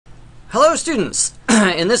Hello students!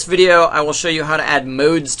 In this video I will show you how to add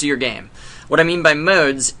modes to your game. What I mean by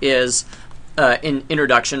modes is an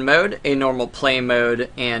introduction mode, a normal play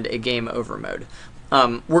mode, and a game over mode.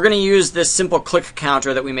 We're going to use this simple click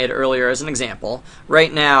counter that we made earlier as an example.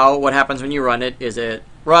 Right now what happens when you run it is it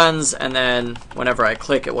runs, and then whenever I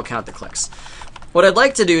click it will count the clicks. What I'd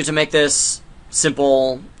like to do to make this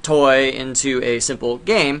simple toy into a simple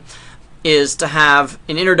game is to have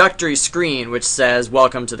an introductory screen which says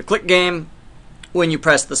welcome to the click game. When you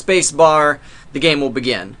press the space bar, the game will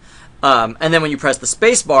begin. And then when you press the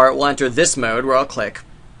space bar, it will enter this mode where I'll click.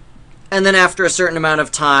 And then after a certain amount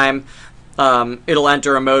of time, it'll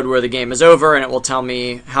enter a mode where the game is over, and it will tell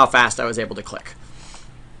me how fast I was able to click.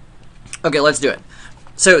 Okay, let's do it.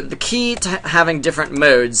 So the key to having different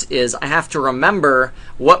modes is I have to remember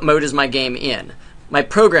what mode is my game in. My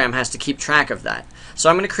program has to keep track of that. So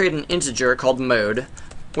I'm going to create an integer called mode,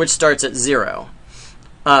 which starts at 0.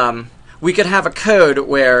 We could have a code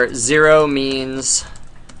where 0 means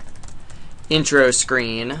intro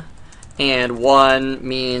screen, and 1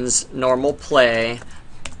 means normal play,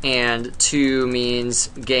 and 2 means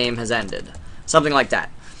game has ended. Something like that.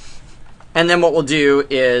 And then what we'll do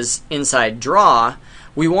is inside draw,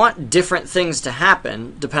 we want different things to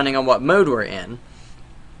happen depending on what mode we're in.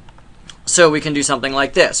 So we can do something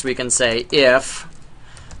like this. We can say if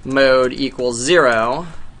mode equals 0,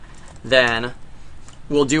 then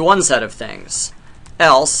we'll do one set of things.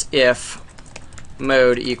 Else, if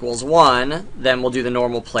mode equals 1, then we'll do the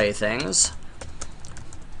normal play things.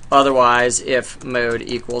 Otherwise, if mode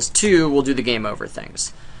equals 2, we'll do the game over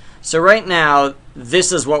things. So right now,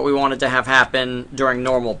 this is what we wanted to have happen during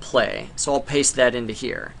normal play. So I'll paste that into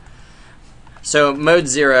here. So mode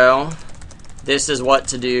 0, this is what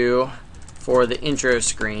to do for the intro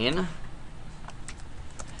screen.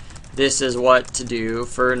 This is what to do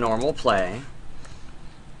for normal play.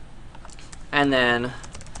 And then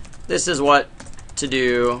this is what to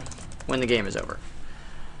do when the game is over.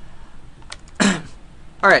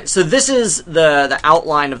 Alright, so this is the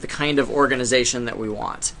outline of the kind of organization that we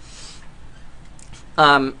want.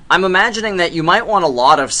 I'm imagining that you might want a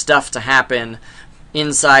lot of stuff to happen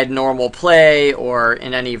inside normal play or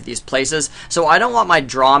in any of these places. So I don't want my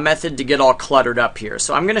draw method to get all cluttered up here.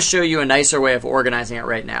 So I'm going to show you a nicer way of organizing it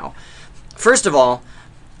right now. First of all,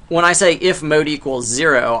 when I say if mode equals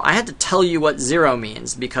 0, I had to tell you what 0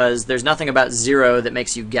 means because there's nothing about 0 that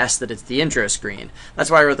makes you guess that it's the intro screen. That's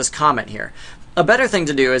why I wrote this comment here. A better thing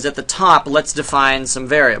to do is at the top, let's define some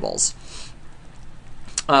variables.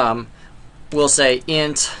 We'll say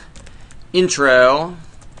int intro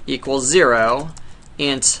equals 0,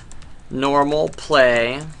 int normal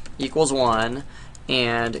play equals 1,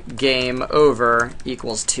 and game over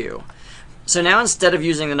equals 2. So now instead of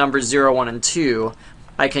using the numbers 0, 1, and 2,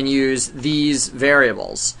 I can use these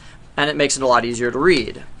variables, and it makes it a lot easier to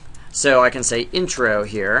read. So I can say intro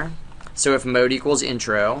here. So if mode equals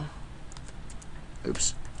intro,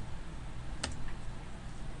 oops.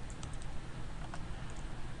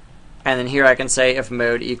 And then here I can say if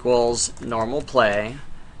mode equals normal play,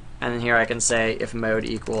 and then here I can say if mode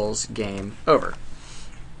equals game over.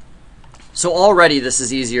 So already this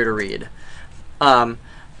is easier to read. But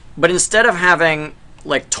instead of having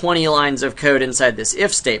like 20 lines of code inside this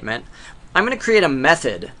if statement, I'm going to create a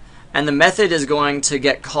method, and the method is going to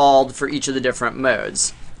get called for each of the different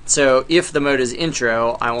modes. So if the mode is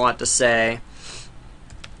intro, I want to say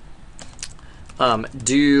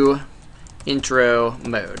do intro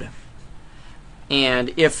mode.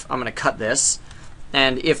 And if I'm going to cut this,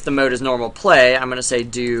 and if the mode is normal play, I'm going to say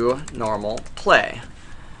do normal play.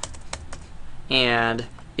 And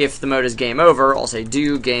if the mode is game over, I'll say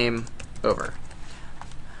do game over.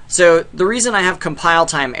 So the reason I have compile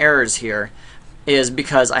time errors here is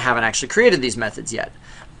because I haven't actually created these methods yet.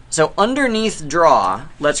 So underneath draw,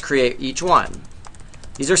 let's create each one.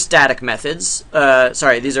 These are static methods.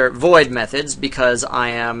 These are void methods because I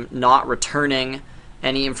am not returning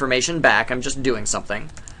any information back. I'm just doing something.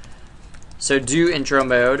 So do intro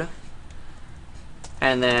mode,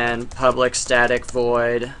 and then public static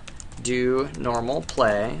void do normal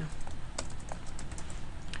play,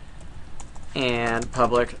 and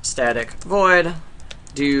public static void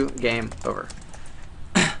do game over.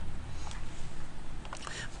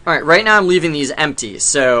 Alright, right now I'm leaving these empty,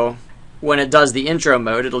 so when it does the intro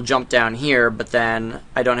mode it'll jump down here, but then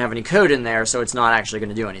I don't have any code in there, so it's not actually going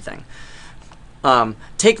to do anything.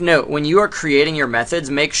 Take note, when you are creating your methods,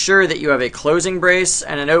 make sure that you have a closing brace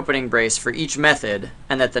and an opening brace for each method,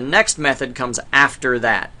 and that the next method comes after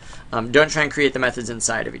that. Don't try and create the methods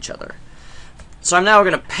inside of each other. So I'm now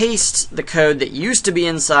going to paste the code that used to be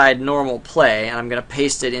inside normal play, and I'm going to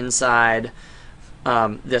paste it inside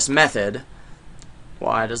this method.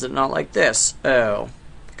 Why does it not like this? Oh,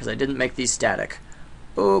 because I didn't make these static.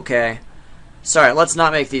 Okay. Sorry, let's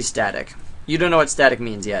not make these static. You don't know what static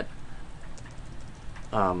means yet.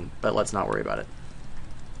 But let's not worry about it.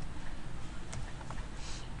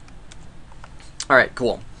 Alright,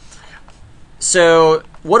 cool. So,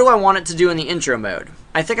 what do I want it to do in the intro mode?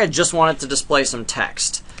 I think I just want it to display some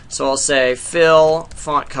text. So I'll say fill,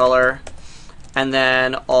 font color, and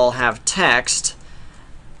then I'll have text.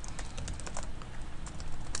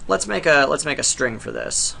 Let's make a string for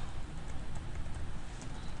this,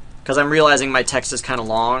 because I'm realizing my text is kind of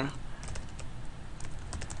long.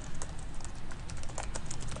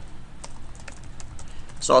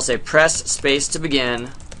 So I'll say press space to begin,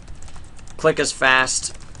 click as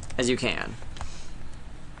fast as you can.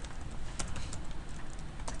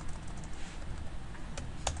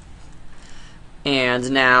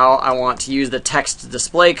 And now I want to use the text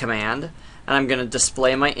display command, and I'm going to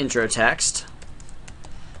display my intro text.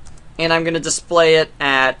 And I'm going to display it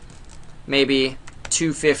at maybe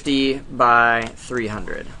 250 by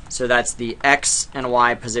 300. So that's the X and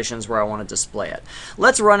Y positions where I want to display it.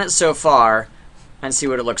 Let's run it so far and see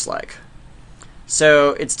what it looks like.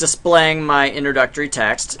 So it's displaying my introductory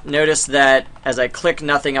text. Notice that as I click,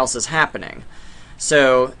 nothing else is happening.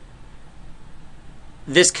 So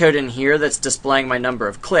this code in here that's displaying my number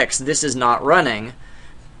of clicks, this is not running,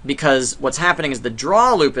 because what's happening is the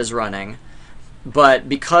draw loop is running, but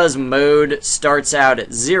because mode starts out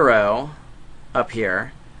at 0 up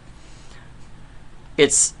here,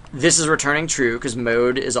 this is returning true because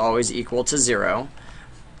mode is always equal to 0,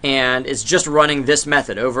 and it's just running this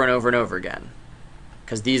method over and over and over again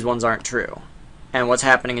because these ones aren't true. And what's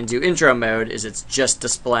happening in do intro mode is it's just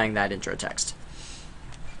displaying that intro text.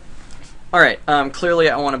 Alright, clearly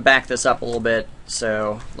I want to back this up a little bit,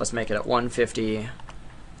 so let's make it at 150.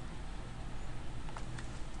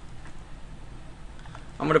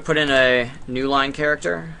 I'm going to put in a new line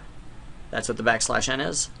character. That's what the \n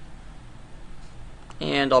is.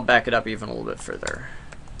 And I'll back it up even a little bit further.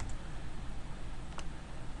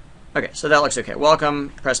 Okay, so that looks okay.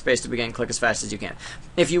 Welcome, press space to begin, click as fast as you can.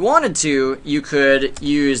 If you wanted to, you could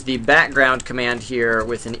use the background command here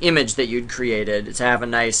with an image that you'd created to have a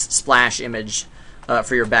nice splash image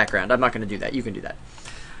for your background. I'm not going to do that. You can do that.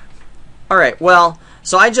 Alright, well,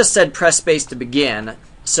 so I just said press space to begin,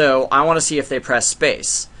 so I want to see if they press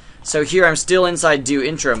space. So here I'm still inside do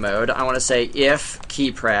intro mode. I want to say if key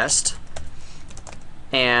pressed,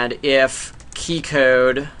 and if key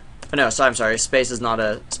code... No, so I'm sorry, space is not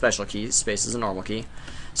a special key, space is a normal key.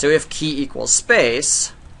 So if key equals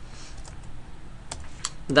space,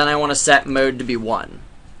 then I want to set mode to be 1.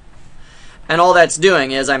 And all that's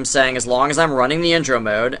doing is I'm saying as long as I'm running the intro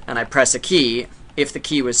mode and I press a key, if the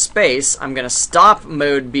key was space, I'm going to stop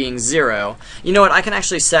mode being 0. You know what, I can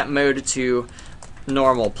actually set mode to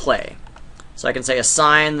normal play. So I can say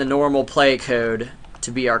assign the normal play code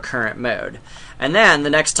to be our current mode. And then the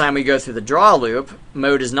next time we go through the draw loop,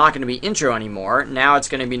 mode is not going to be intro anymore. Now it's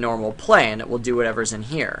going to be normal play, and it will do whatever's in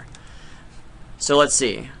here. So let's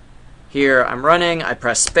see. Here I'm running, I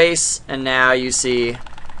press space, and now you see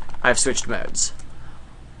I've switched modes.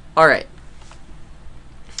 Alright.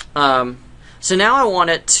 So now I want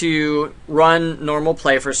it to run normal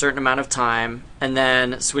play for a certain amount of time, and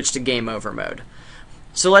then switch to game over mode.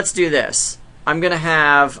 So let's do this. I'm going to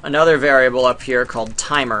have another variable up here called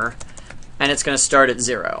timer, and it's going to start at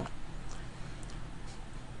 0.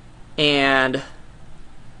 And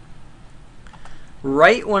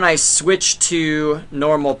right when I switch to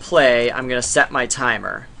normal play, I'm going to set my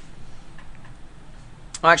timer.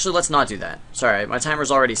 Oh, actually, let's not do that. Sorry, my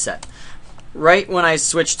timer's already set. Right when I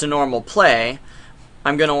switch to normal play,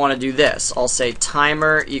 I'm going to want to do this. I'll say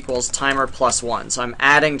timer equals timer plus 1. So I'm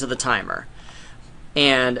adding to the timer.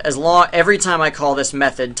 And every time I call this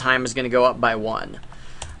method, time is going to go up by 1.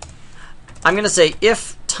 I'm going to say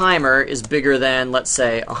if timer is bigger than, let's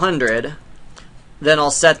say, 100, then I'll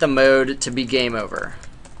set the mode to be game over.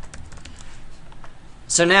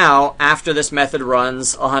 So now, after this method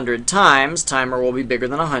runs 100 times, timer will be bigger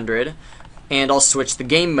than 100, and I'll switch the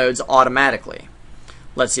game modes automatically.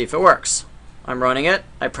 Let's see if it works. I'm running it,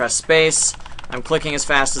 I press space, I'm clicking as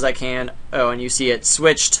fast as I can. Oh, and you see it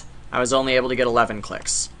switched. I was only able to get 11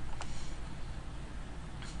 clicks.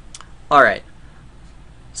 Alright.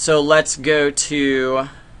 So let's go to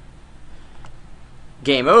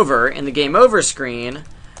game over. In the game over screen,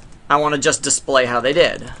 I want to just display how they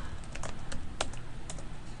did.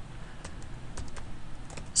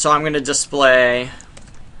 So I'm going to display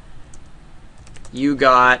you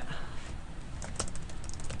got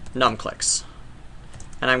num clicks.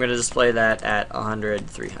 And I'm going to display that at 100,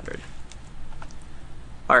 300.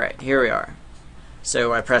 Alright, here we are.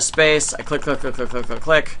 So I press space, I click, click, click, click, click, click,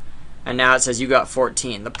 click, and now it says you got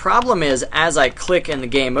 14. The problem is, as I click in the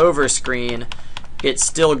game over screen, it's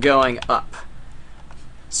still going up.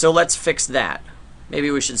 So let's fix that. Maybe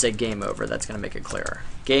we should say game over. That's going to make it clearer.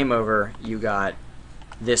 Game over, you got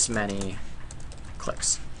this many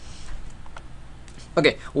clicks.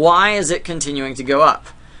 Okay, why is it continuing to go up?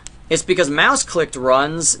 It's because mouse clicked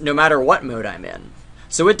runs no matter what mode I'm in.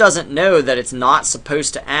 So it doesn't know that it's not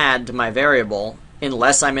supposed to add to my variable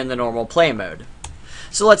unless I'm in the normal play mode.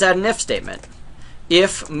 So let's add an if statement.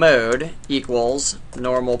 If mode equals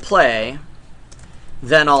normal play,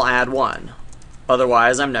 then I'll add 1.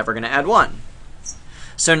 Otherwise, I'm never going to add 1.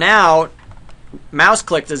 So now, mouse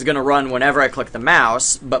clicked is going to run whenever I click the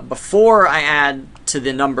mouse, but before I add to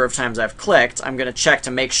the number of times I've clicked, I'm going to check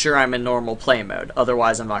to make sure I'm in normal play mode.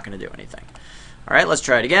 Otherwise, I'm not going to do anything. All right, let's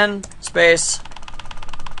try it again. Space.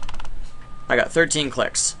 I got 13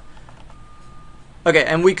 clicks. Okay,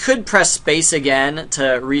 and we could press space again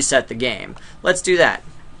to reset the game. Let's do that.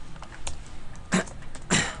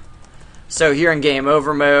 So here in game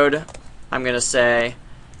over mode, I'm going to say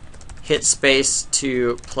hit space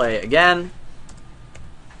to play again.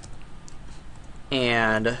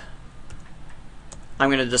 And I'm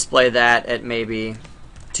going to display that at maybe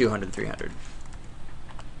 200, 300.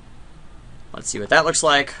 Let's see what that looks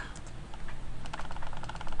like.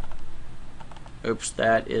 Oops,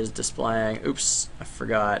 that is displaying. Oops, I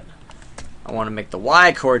forgot. I want to make the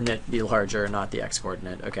Y coordinate be larger, not the X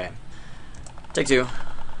coordinate. Okay. Take 2.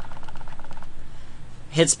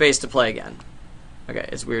 Hit space to play again. Okay,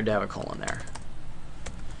 it's weird to have a colon there.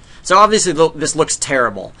 So obviously this looks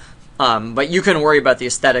terrible, but you can worry about the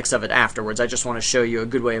aesthetics of it afterwards. I just want to show you a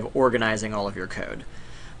good way of organizing all of your code.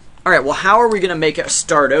 All right, well, how are we going to make it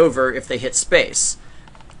start over if they hit space?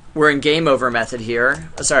 We're in game over method here.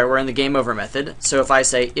 Sorry, we're in the game over method. So if I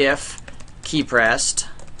say if key pressed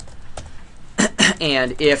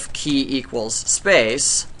and if key equals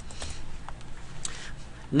space,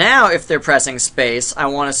 now if they're pressing space, I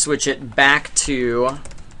want to switch it back to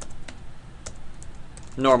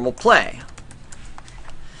normal play.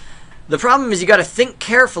 The problem is you got to think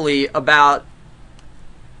carefully about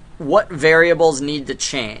what variables need to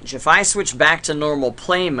change. If I switch back to normal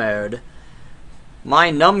play mode,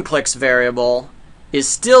 my numclicks variable is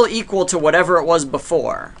still equal to whatever it was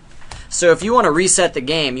before. So if you want to reset the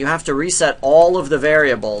game, you have to reset all of the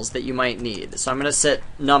variables that you might need. So I'm going to set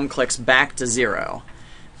numclicks back to 0.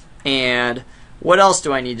 And what else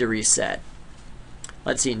do I need to reset?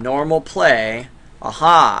 Let's see, normal play.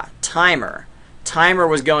 Aha, timer. Timer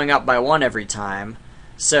was going up by 1 every time.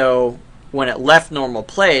 So when it left normal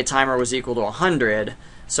play, timer was equal to 100.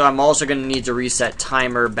 So I'm also going to need to reset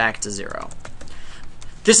timer back to 0.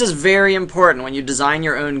 This is very important when you design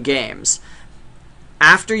your own games.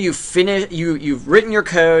 After you finish, you've written your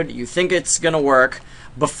code, you think it's going to work,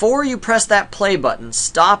 before you press that play button,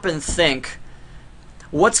 stop and think,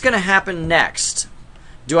 what's going to happen next?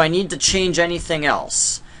 Do I need to change anything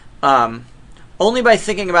else? Only by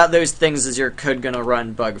thinking about those things is your code going to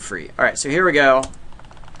run bug-free. All right, so here we go.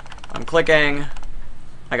 I'm clicking.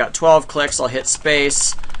 I got 12 clicks. I'll hit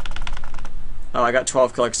space. Oh, I got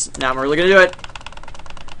 12 clicks. Now I'm really going to do it.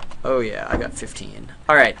 Oh yeah, I got 15.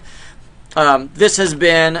 All right. This has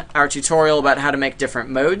been our tutorial about how to make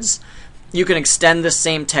different modes. You can extend this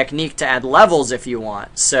same technique to add levels if you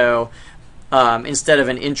want. So instead of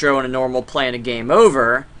an intro and a normal play and a game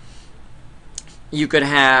over, you could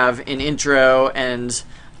have an intro and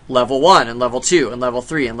level 1 and level 2 and level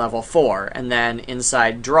 3 and level 4. And then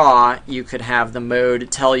inside draw, you could have the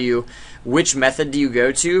mode tell you which method do you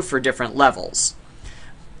go to for different levels.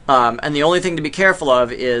 And the only thing to be careful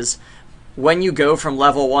of is when you go from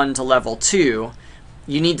level 1 to level 2,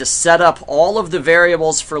 you need to set up all of the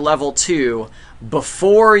variables for level 2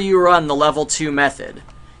 before you run the level 2 method.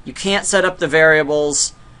 You can't set up the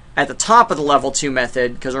variables at the top of the level 2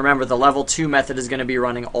 method, because remember, the level 2 method is going to be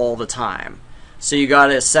running all the time. So you got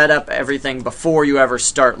to set up everything before you ever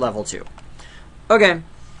start level 2. Okay.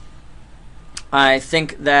 I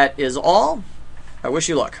think that is all. I wish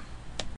you luck.